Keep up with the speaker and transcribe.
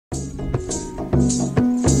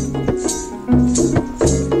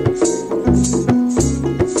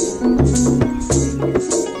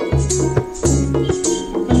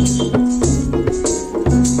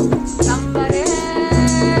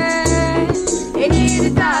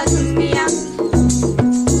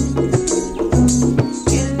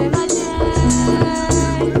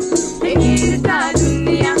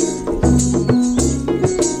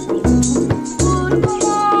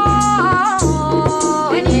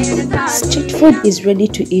Food is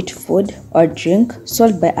ready-to-eat food or drink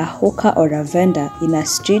sold by a hawker or a vendor in a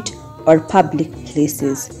street or public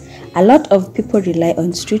places. A lot of people rely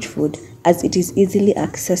on street food as it is easily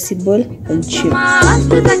accessible and cheap.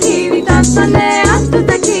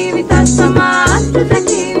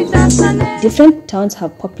 Different towns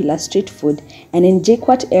have popular street food, and in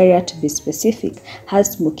JKUAT area to be specific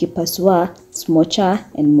has smoky pasua, smocha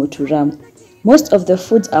and moturam. Most of the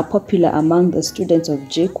foods are popular among the students of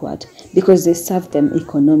JKUAT because they serve them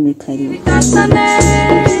economically.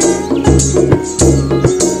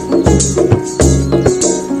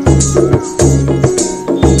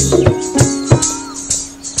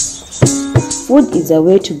 Food is a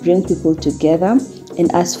way to bring people together,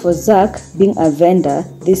 and as for Zach being a vendor,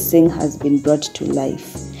 this thing has been brought to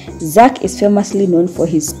life. Zach is famously known for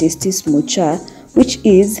his tasty smocha, which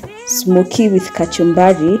is smoky with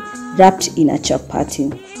kachumbari wrapped in a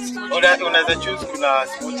chapati.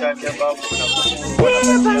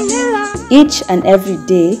 Each and every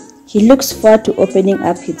day, he looks forward to opening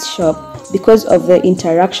up his shop because of the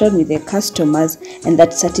interaction with the customers and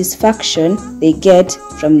that satisfaction they get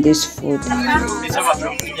from this food.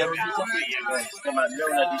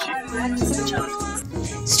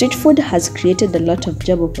 Street food has created a lot of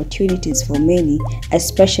job opportunities for many,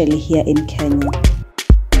 especially here in Kenya.